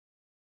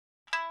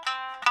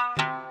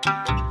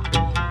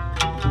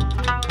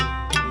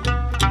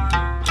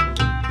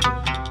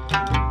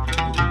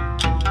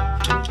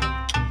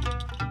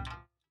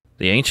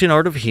The ancient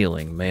art of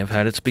healing may have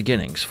had its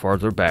beginnings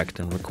farther back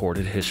than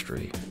recorded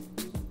history.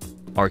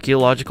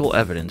 Archaeological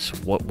evidence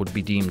of what would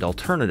be deemed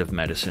alternative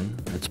medicine,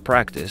 its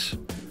practice,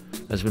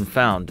 has been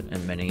found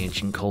in many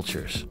ancient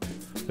cultures.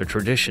 Their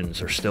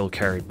traditions are still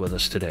carried with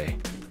us today.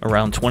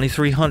 Around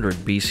 2300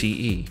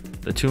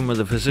 BCE, the tomb of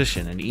the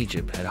physician in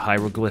Egypt had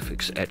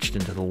hieroglyphics etched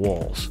into the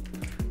walls,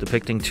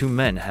 depicting two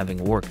men having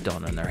work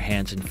done on their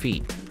hands and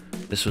feet.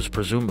 This was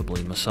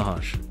presumably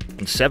massage.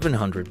 In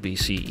 700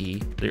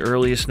 BCE, the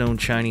earliest known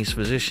Chinese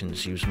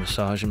physicians used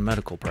massage in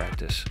medical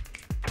practice.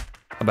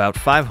 About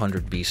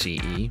 500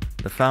 BCE,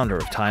 the founder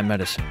of Thai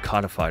medicine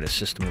codified a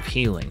system of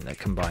healing that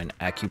combined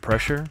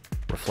acupressure,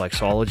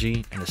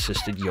 reflexology, and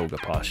assisted yoga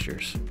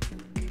postures.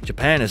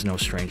 Japan is no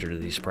stranger to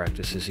these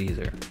practices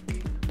either.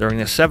 During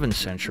the 7th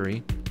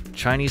century,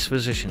 Chinese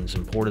physicians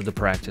imported the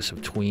practice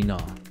of Tui Na,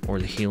 or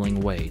the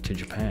healing way, to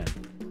Japan.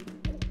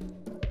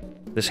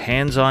 This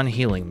hands-on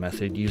healing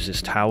method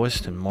uses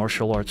Taoist and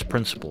martial arts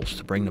principles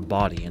to bring the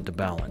body into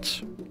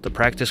balance. The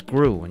practice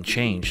grew and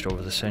changed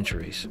over the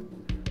centuries.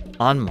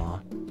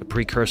 Anma, the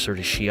precursor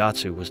to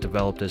Shiatsu, was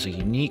developed as a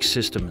unique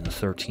system in the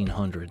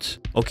 1300s.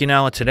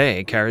 Okinawa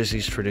today carries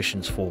these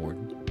traditions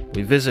forward.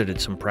 We visited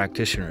some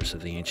practitioners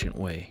of the ancient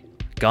way.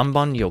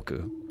 Ganban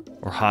Yoku,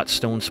 or hot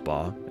stone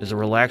spa, is a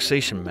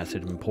relaxation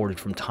method imported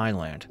from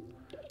Thailand.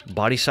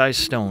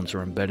 Body-sized stones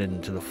are embedded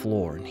into the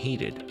floor and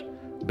heated.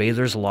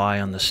 Bathers lie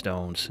on the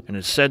stones, and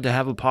is said to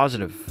have a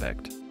positive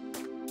effect.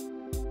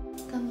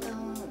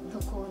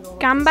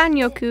 Ganban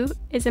Yoku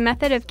is a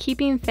method of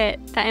keeping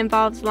fit that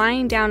involves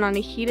lying down on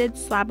a heated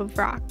slab of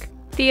rock.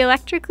 The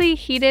electrically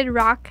heated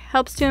rock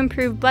helps to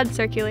improve blood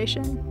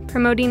circulation,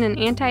 promoting an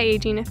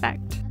anti-aging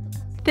effect.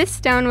 This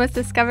stone was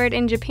discovered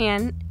in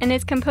Japan and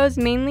is composed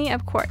mainly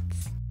of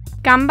quartz.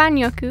 Ganban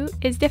Yoku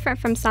is different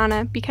from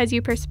sauna because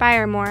you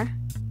perspire more,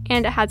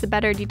 and it has a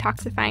better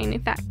detoxifying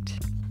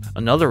effect.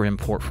 Another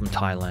import from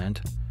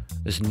Thailand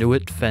is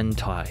Nuit Fen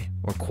Thai,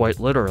 or quite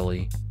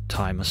literally,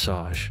 Thai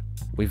massage.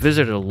 We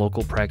visited a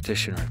local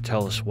practitioner to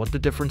tell us what the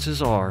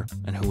differences are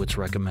and who it's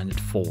recommended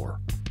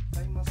for.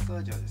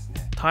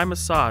 Thai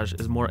massage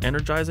is more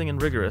energizing and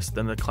rigorous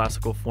than the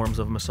classical forms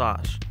of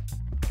massage.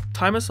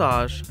 Thai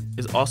massage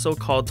is also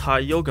called Thai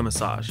yoga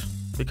massage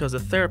because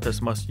the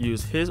therapist must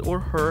use his or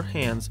her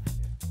hands,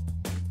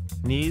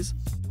 knees,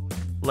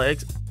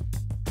 legs,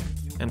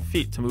 and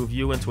feet to move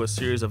you into a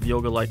series of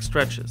yoga-like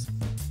stretches.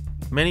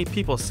 Many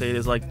people say it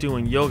is like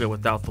doing yoga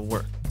without the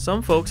work.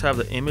 Some folks have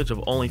the image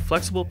of only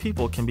flexible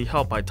people can be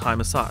helped by Thai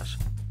massage.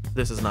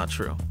 This is not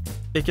true.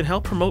 It can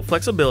help promote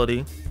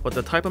flexibility, but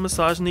the type of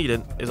massage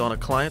needed is on a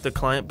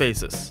client-to-client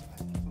basis.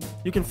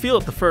 You can feel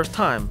it the first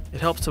time.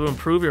 It helps to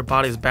improve your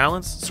body's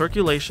balance,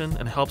 circulation,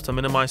 and helps to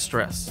minimize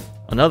stress.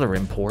 Another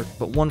import,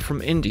 but one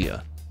from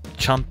India,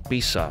 Champ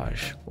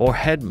Massage, or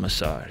head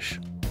massage,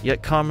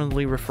 yet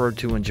commonly referred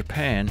to in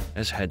Japan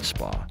as head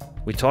spa.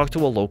 We talked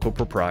to a local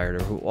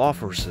proprietor who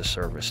offers this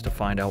service to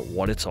find out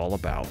what it's all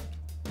about.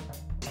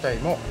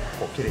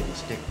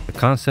 The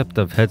concept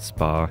of head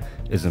spa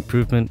is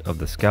improvement of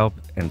the scalp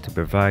and to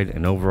provide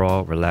an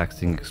overall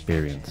relaxing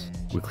experience.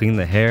 We clean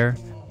the hair,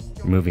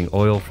 removing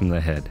oil from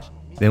the head.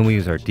 Then we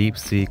use our deep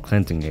sea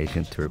cleansing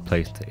agent to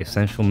replace the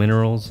essential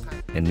minerals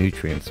and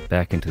nutrients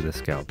back into the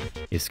scalp.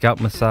 A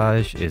scalp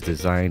massage is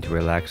designed to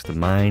relax the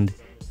mind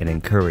and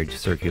encourage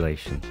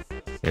circulation.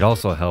 It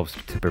also helps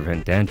to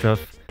prevent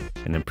dandruff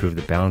and improve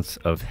the balance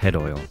of head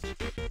oil.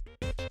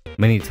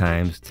 Many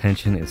times,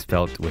 tension is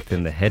felt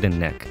within the head and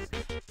neck,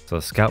 so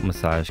a scalp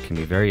massage can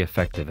be very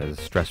effective as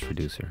a stress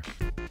reducer.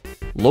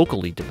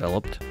 Locally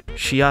developed,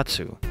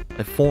 Shiatsu,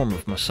 a form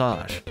of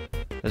massage,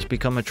 has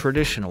become a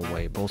traditional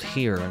way both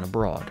here and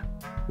abroad.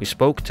 We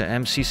spoke to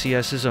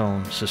MCCS's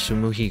own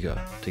Susumu Higa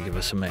to give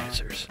us some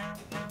answers.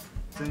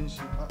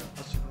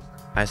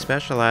 I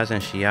specialize in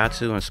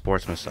shiatsu and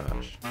sports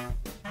massage.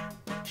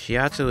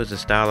 Shiatsu is a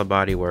style of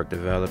bodywork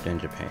developed in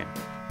Japan.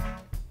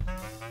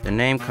 The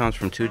name comes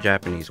from two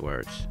Japanese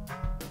words,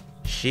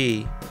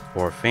 shi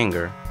for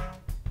finger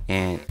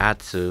and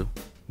atsu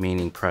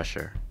meaning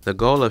pressure. The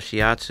goal of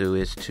shiatsu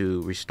is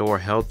to restore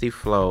healthy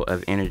flow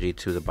of energy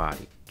to the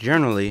body.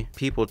 Generally,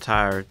 people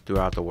tired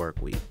throughout the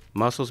work week.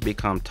 Muscles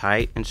become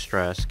tight and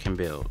stress can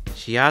build.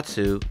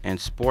 Shiatsu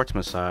and sports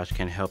massage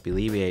can help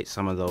alleviate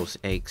some of those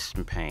aches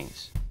and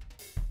pains.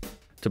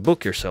 To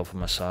book yourself a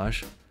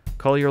massage,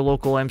 call your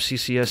local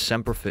MCCS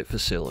Semperfit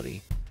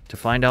facility. To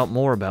find out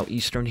more about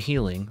Eastern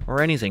healing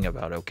or anything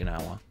about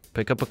Okinawa,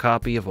 pick up a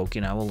copy of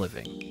Okinawa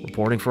Living.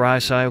 Reporting for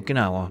ISI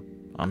Okinawa,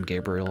 I'm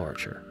Gabriel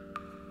Archer.